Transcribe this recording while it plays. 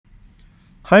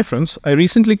Hi friends, I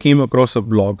recently came across a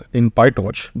blog in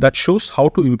PyTorch that shows how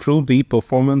to improve the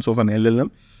performance of an LLM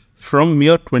from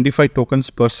mere 25 tokens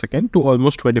per second to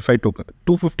almost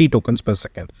 250 tokens per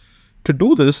second. To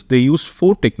do this, they use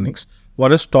 4 techniques.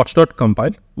 One is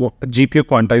torch.compile, GPU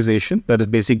quantization, that is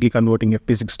basically converting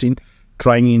FP16,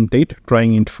 trying int 8,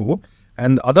 trying int 4.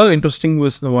 And the other interesting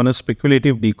one is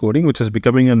speculative decoding, which is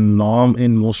becoming a norm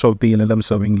in most of the LLM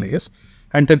serving layers,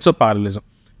 and tensor parallelism.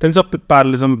 Tensor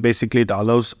parallelism basically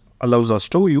allows us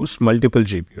to use multiple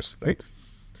GPUs, right?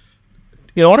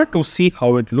 In order to see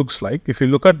how it looks like, if you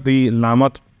look at the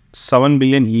Llama 7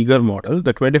 billion eager model,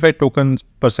 the 25 tokens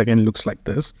per second looks like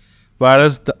this.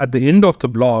 Whereas at the end of the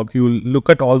blog, you will look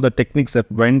at all the techniques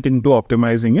that went into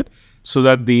optimizing it so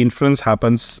that the inference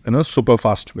happens in a super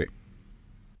fast way.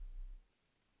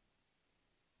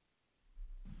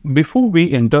 Before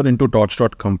we enter into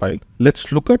torch.compile,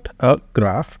 let's look at a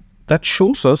graph that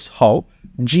shows us how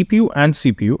GPU and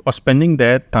CPU are spending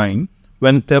their time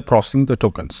when they're processing the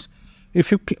tokens.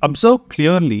 If you observe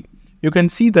clearly, you can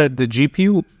see that the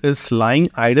GPU is lying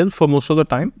idle for most of the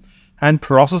time and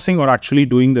processing or actually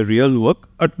doing the real work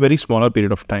at very smaller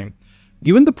period of time.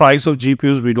 Given the price of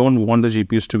GPUs, we don't want the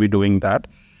GPUs to be doing that.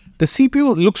 The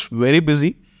CPU looks very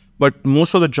busy, but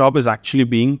most of the job is actually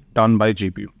being done by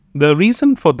GPU. The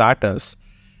reason for that is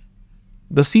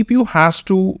the CPU has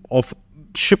to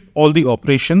ship all the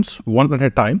operations one at a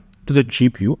time to the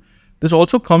GPU. This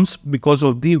also comes because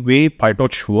of the way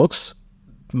PyTorch works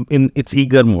in its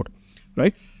eager mode,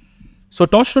 right? So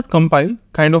torch.compile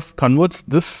kind of converts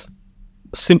this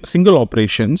single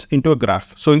operations into a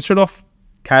graph. So instead of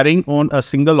carrying on a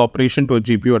single operation to a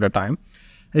GPU at a time,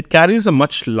 it carries a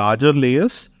much larger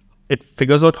layers. It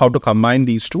figures out how to combine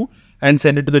these two and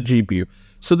send it to the GPU,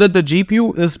 so that the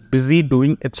GPU is busy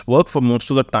doing its work for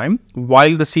most of the time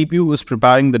while the CPU is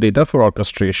preparing the data for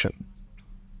orchestration.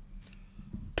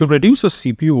 To reduce the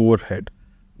CPU overhead,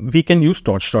 we can use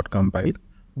torch.compile,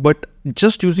 but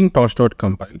just using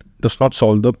torch.compile does not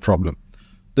solve the problem.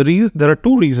 There are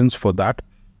 2 reasons for that.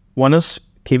 One is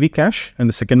KV cache and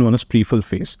the second one is prefill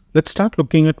phase. Let's start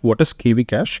looking at what is KV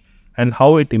cache and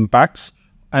how it impacts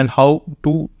and how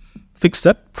to fix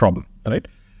that problem, right?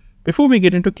 Before we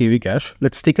get into KV cache,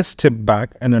 let's take a step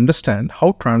back and understand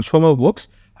how transformer works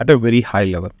at a very high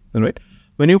level, right?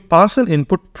 When you pass an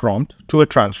input prompt to a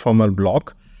transformer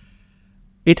block,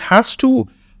 it has to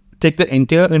take the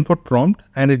entire input prompt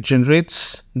and it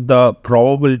generates the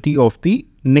probability of the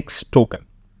next token.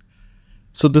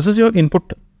 So this is your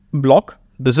input block.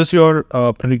 This is your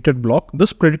predicted block.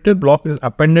 This predicted block is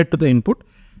appended to the input,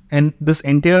 and this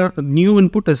entire new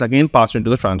input is again passed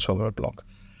into the transformer block.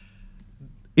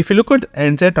 If you look at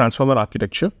entire transformer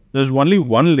architecture, there's only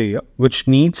one layer which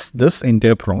needs this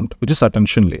entire prompt, which is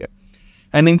attention layer.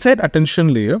 And inside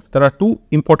attention layer, there are 2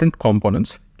 important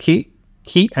components, key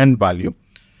and value.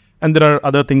 And there are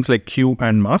other things like Q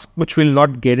and mask, which will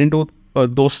not get into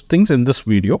those things in this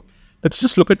video. Let's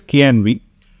just look at K and V.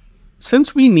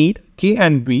 Since we need K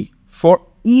and V for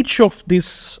each of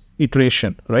this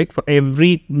iteration, right? For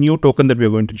every new token that we are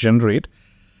going to generate,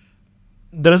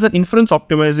 there is an inference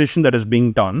optimization that is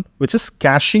being done, which is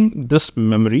caching this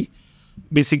memory,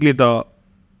 basically the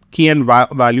key and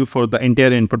value for the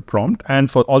entire input prompt and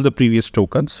for all the previous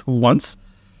tokens once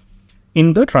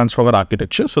in the transformer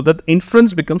architecture, so that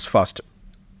inference becomes faster.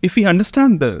 If we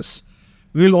understand this,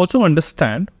 we will also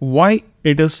understand why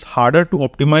it is harder to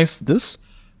optimize this,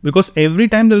 because every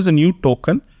time there is a new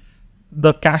token,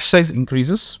 the cache size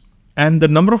increases. And the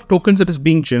number of tokens that is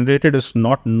being generated is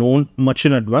not known much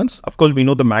in advance. Of course, we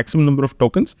know the maximum number of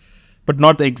tokens, but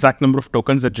not the exact number of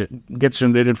tokens that gets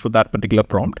generated for that particular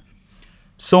prompt.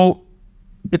 So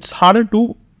it's harder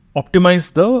to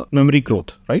optimize the memory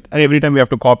growth, right? And every time we have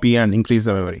to copy and increase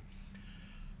the memory,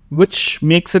 which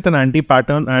makes it an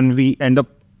anti-pattern, and we end up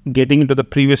getting into the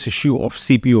previous issue of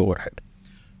CPU overhead.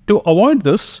 To avoid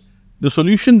this, the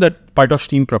solution that PyTorch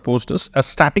team proposed is a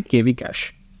static KV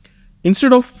cache.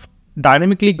 Instead of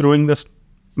dynamically growing this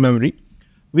memory,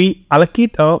 we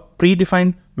allocate a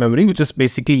predefined memory, which is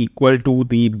basically equal to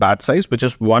the batch size, which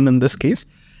is 1 in this case,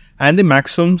 and the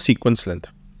maximum sequence length.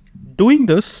 Doing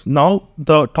this, now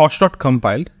the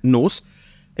torch.compile knows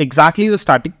exactly the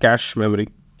static cache memory.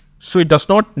 So it does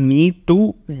not need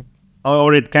to,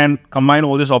 or it can combine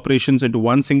all these operations into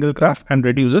one single graph and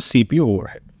reduce the CPU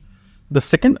overhead. The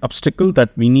second obstacle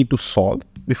that we need to solve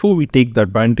before we take the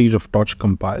advantage of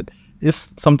torch.compile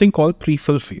is something called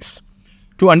prefill phase.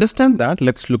 To understand that,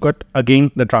 let's look at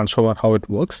again the transformer, how it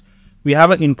works. We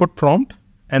have an input prompt,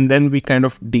 and then we kind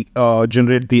of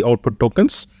generate the output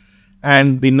tokens.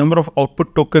 And the number of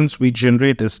output tokens we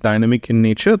generate is dynamic in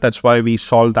nature. That's why we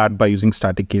solve that by using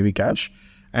static KV cache.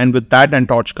 And with that and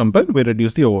torch compile, we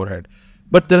reduce the overhead.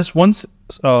 But there is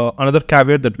another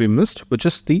caveat that we missed, which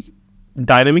is the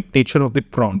dynamic nature of the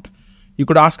prompt. You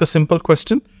could ask a simple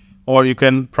question, or you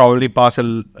can probably pass a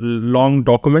long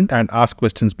document and ask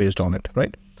questions based on it,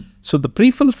 right? So the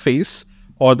prefill phase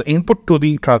or the input to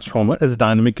the transformer is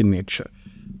dynamic in nature.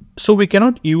 So we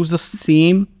cannot use the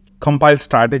same compile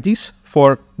strategies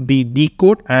for the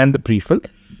decode and the prefill.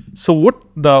 So what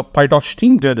the PyTorch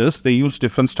team did is they used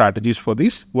different strategies for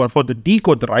these. Well, for the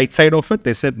decode, the right side of it,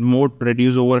 they said more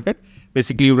reduce overhead.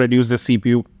 Basically, you reduce the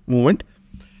CPU movement.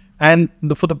 And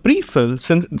for the prefill,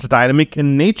 since it's dynamic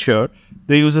in nature,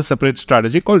 they use a separate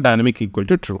strategy called dynamic equal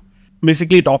to true.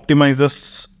 Basically, it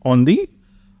optimizes on the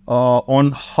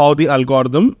on how the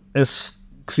algorithm is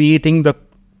creating the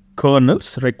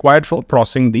kernels required for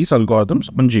processing these algorithms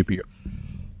on GPU.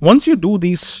 Once you do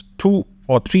these 2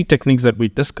 or 3 techniques that we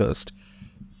discussed,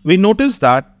 we notice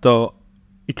that the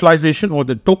utilization or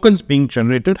the tokens being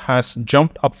generated has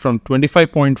jumped up from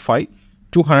 25.5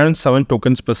 to 107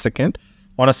 tokens per second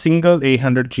on a single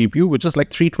A100 GPU, which is like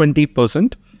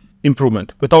 320%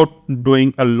 improvement without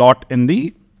doing a lot in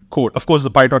the code. Of course,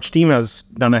 the PyTorch team has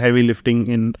done a heavy lifting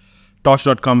in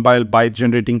torch.compile by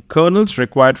generating kernels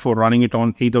required for running it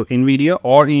on either NVIDIA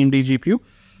or AMD GPU.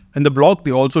 In the blog,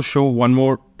 they also show one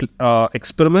more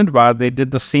experiment where they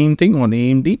did the same thing on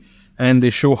AMD, and they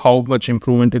show how much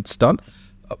improvement it's done,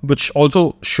 which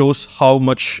also shows how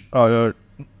much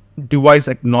device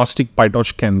agnostic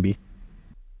PyTorch can be.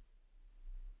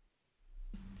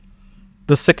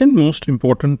 The second most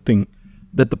important thing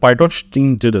that the PyTorch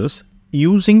team did is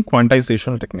using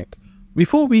quantization technique.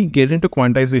 Before we get into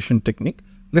quantization technique,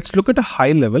 let's look at a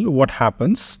high level what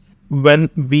happens when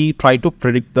we try to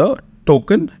predict the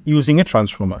token using a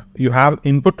transformer. You have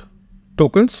input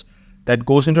tokens that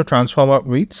goes into transformer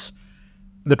weights.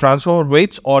 The transformer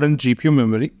weights are in GPU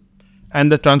memory,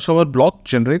 and the transformer block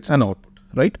generates an output,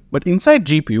 right? But inside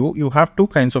GPU, you have 2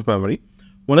 kinds of memory.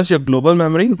 One is your global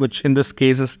memory, which in this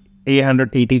case is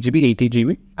A180 GB, 80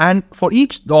 GB. And for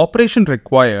each the operation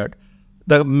required,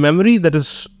 the memory that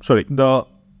is, the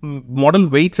model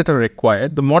weights that are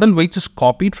required, the model weights is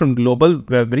copied from global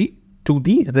memory to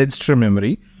the register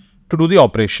memory to do the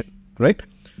operation, right?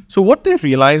 So what they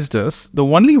realized is the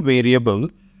only variable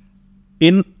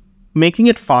in making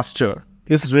it faster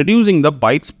is reducing the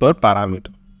bytes per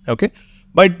parameter, okay?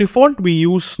 By default, we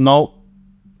use now,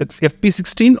 it's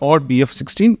FP16 or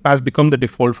BF16 has become the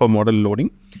default for model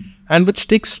loading, and which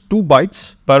takes 2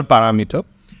 bytes per parameter.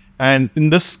 And in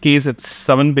this case, it's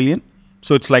 7 billion.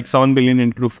 So it's like 7 billion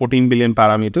into 14 billion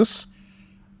parameters.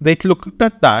 They looked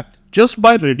at that just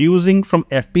by reducing from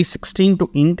FP16 to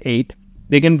int8,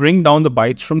 they can bring down the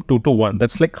bytes from 2 to 1.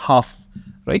 That's like half,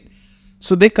 right?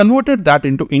 So they converted that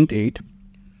into int8,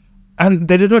 and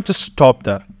they did not just stop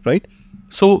there, right?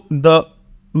 So the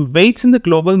weights in the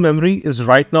global memory is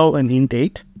right now an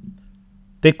int8.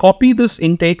 They copy this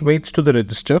int8 weights to the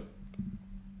register.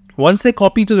 Once they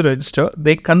copy to the register,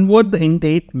 they convert the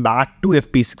int8 back to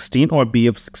FP16 or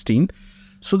BF16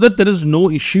 so that there is no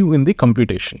issue in the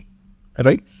computation,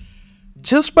 right?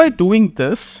 Just by doing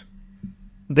this,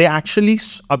 they actually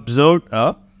observed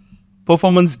a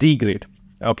performance degrade,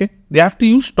 okay? They have to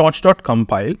use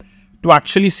torch.compile to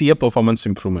actually see a performance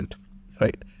improvement,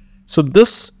 right? So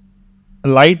this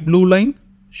light blue line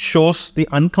shows the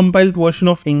uncompiled version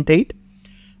of int8,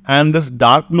 and this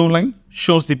dark blue line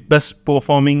shows the best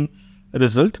performing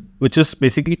result, which is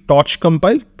basically torch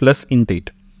compile plus int8.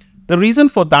 The reason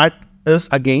for that is,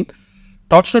 again,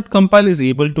 torch.compile is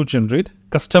able to generate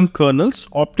custom kernels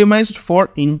optimized for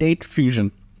int8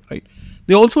 fusion, right?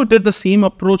 They also did the same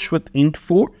approach with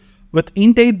int4. With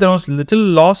int8, there was little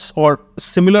loss or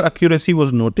similar accuracy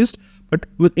was noticed, but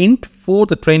with int4,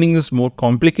 the training is more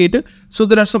complicated. So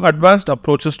there are some advanced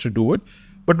approaches to do it.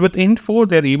 But with int4,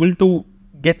 they're able to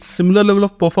get similar level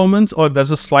of performance, or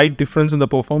there's a slight difference in the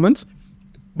performance,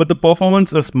 but the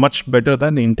performance is much better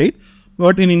than int8.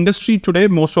 But in industry today,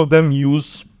 most of them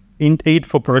use int8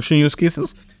 for production use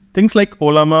cases. Things like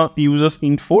Olama uses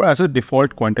int4 as a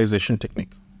default quantization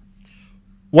technique.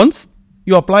 Once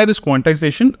you apply this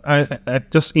quantization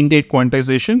at just int8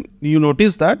 quantization, you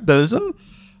notice that there is a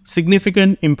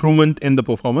significant improvement in the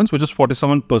performance, which is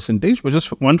 47%, which is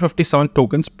 157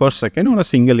 tokens per second on a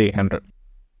single A100.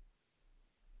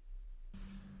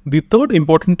 The third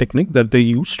important technique that they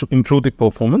use to improve the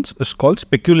performance is called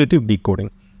speculative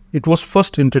decoding. It was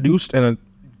first introduced in a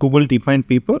Google DeepMind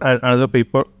paper and another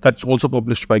paper that's also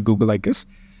published by Google, I guess.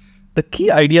 The key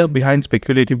idea behind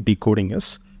speculative decoding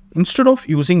is, instead of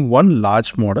using one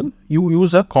large model, you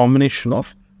use a combination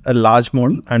of a large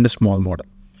model and a small model.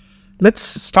 Let's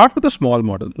start with a small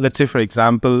model. Let's say, for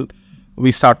example,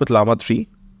 we start with Llama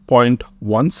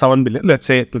 3.17 billion.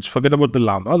 Let's forget about the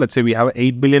Llama. Let's say we have an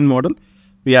 8 billion model.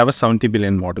 We have a 70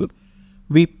 billion model.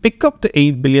 We pick up the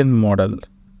 8 billion model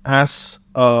as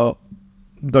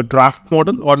the draft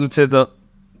model, or let's say the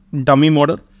dummy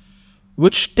model,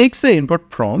 which takes the input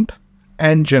prompt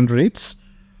and generates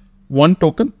one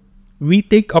token. We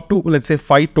take up to, let's say,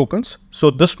 5 tokens.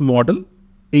 So this model,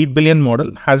 8 billion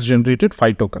model, has generated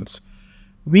 5 tokens.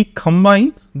 We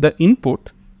combine the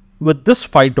input with this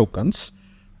 5 tokens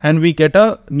and we get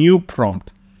a new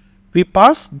prompt. We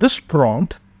pass this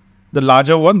prompt, the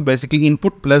larger one, basically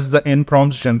input plus the n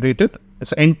prompts generated,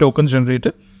 so n tokens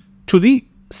generated, to the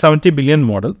 70 billion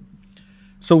model.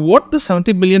 So what the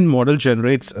 70 billion model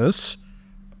generates is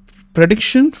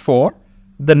prediction for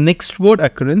the next word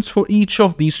occurrence for each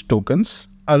of these tokens,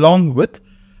 along with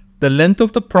the length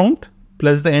of the prompt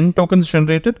plus the n tokens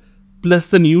generated plus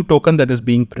the new token that is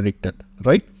being predicted,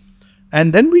 right?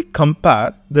 And then we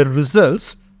compare the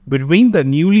results between the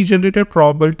newly generated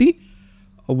probability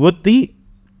with the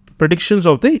predictions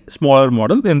of the smaller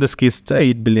model, in this case the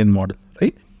 8 billion model,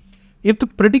 right? If the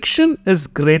prediction is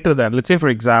greater than, let's say for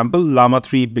example, Llama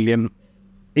 8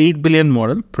 billion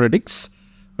model predicts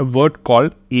a word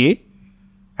called A,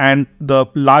 and the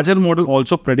larger model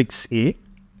also predicts A,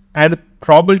 and the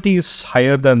probability is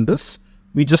higher than this,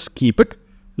 we just keep it.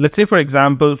 Let's say for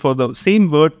example, for the same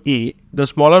word A, the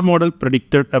smaller model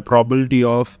predicted a probability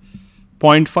of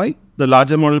 0.5, the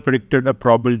larger model predicted a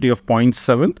probability of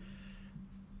 0.7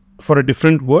 for a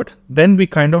different word, then we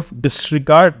kind of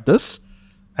disregard this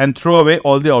and throw away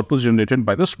all the outputs generated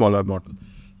by the smaller model.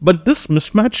 But this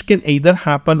mismatch can either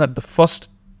happen at the first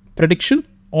prediction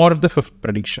or at the fifth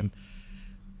prediction,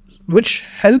 which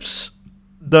helps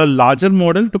the larger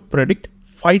model to predict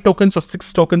 5 tokens or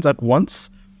 6 tokens at once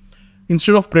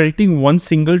instead of predicting one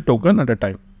single token at a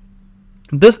time.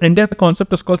 This entire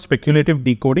concept is called speculative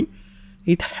decoding.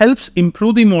 It helps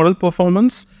improve the model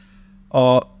performance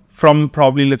from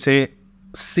probably, let's say,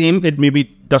 same, it maybe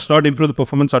does not improve the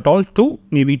performance at all, to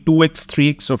maybe 2x,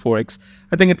 3x or 4x.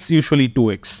 I think it's usually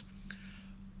 2x.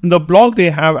 In the blog,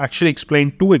 they have actually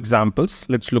explained 2 examples.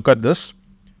 Let's look at this.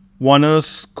 One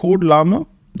is Code Llama.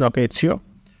 Okay, it's here.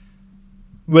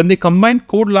 When they combine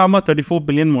Code Llama 34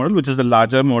 billion model, which is the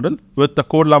larger model, with the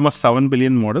Code Llama 7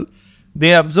 billion model,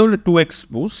 they observed a 2x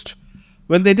boost.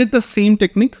 When they did the same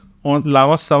technique on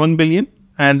Llama 7 billion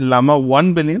and Llama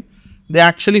 1 billion, they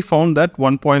actually found that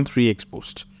 1.3x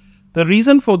boost. The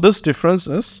reason for this difference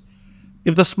is,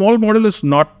 if the small model is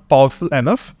not powerful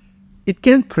enough, it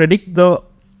can predict the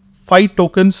 5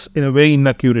 tokens in a very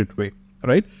inaccurate way,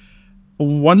 right?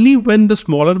 Only when the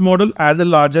smaller model and the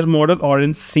larger model are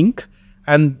in sync,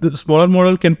 and the smaller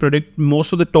model can predict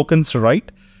most of the tokens right,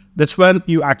 that's when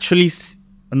you actually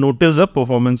notice a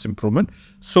performance improvement.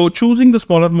 So choosing the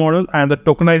smaller model and the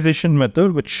tokenization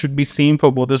method, which should be same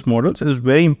for both these models, is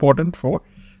very important for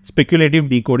speculative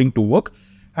decoding to work.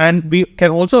 And we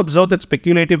can also observe that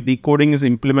speculative decoding is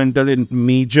implemented in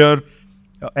major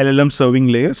LLM serving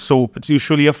layers. So it's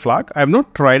usually a flag. I have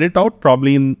not tried it out.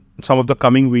 Probably in some of the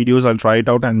coming videos, I'll try it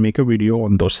out and make a video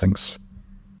on those things.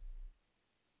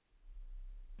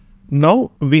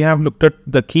 Now we have looked at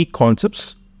the key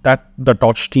concepts that the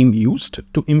Torch team used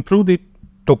to improve the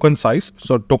token size,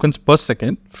 so tokens per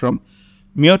second, from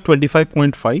mere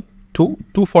 25.5 to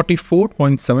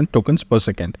 244.7 tokens per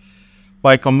second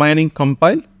by combining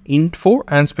compile, int4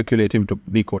 and speculative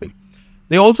decoding.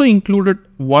 They also included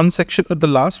one section at the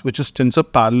last, which is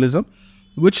Tensor Parallelism,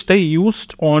 which they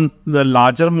used on the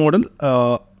larger model,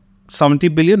 70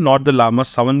 billion, not the Llama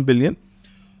 7 billion.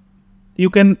 You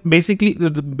can basically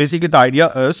the idea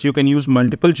is you can use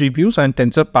multiple GPUs and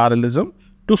Tensor Parallelism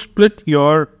to split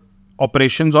your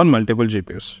operations on multiple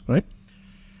GPUs, right?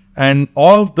 And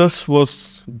all of this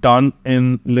was done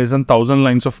in less than 1,000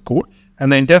 lines of code,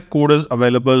 and the entire code is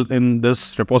available in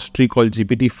this repository called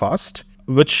GPT-Fast,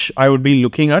 which I would be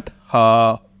looking at.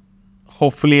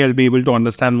 Hopefully, I'll be able to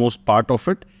understand most part of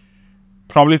it.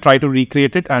 Probably try to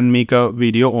recreate it and make a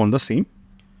video on the same.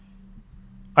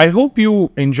 I hope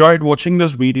you enjoyed watching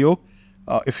this video.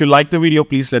 If you like the video,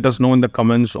 please let us know in the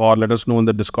comments or let us know in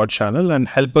the Discord channel, and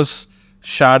help us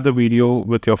share the video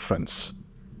with your friends.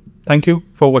 Thank you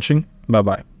for watching.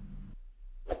 Bye-bye.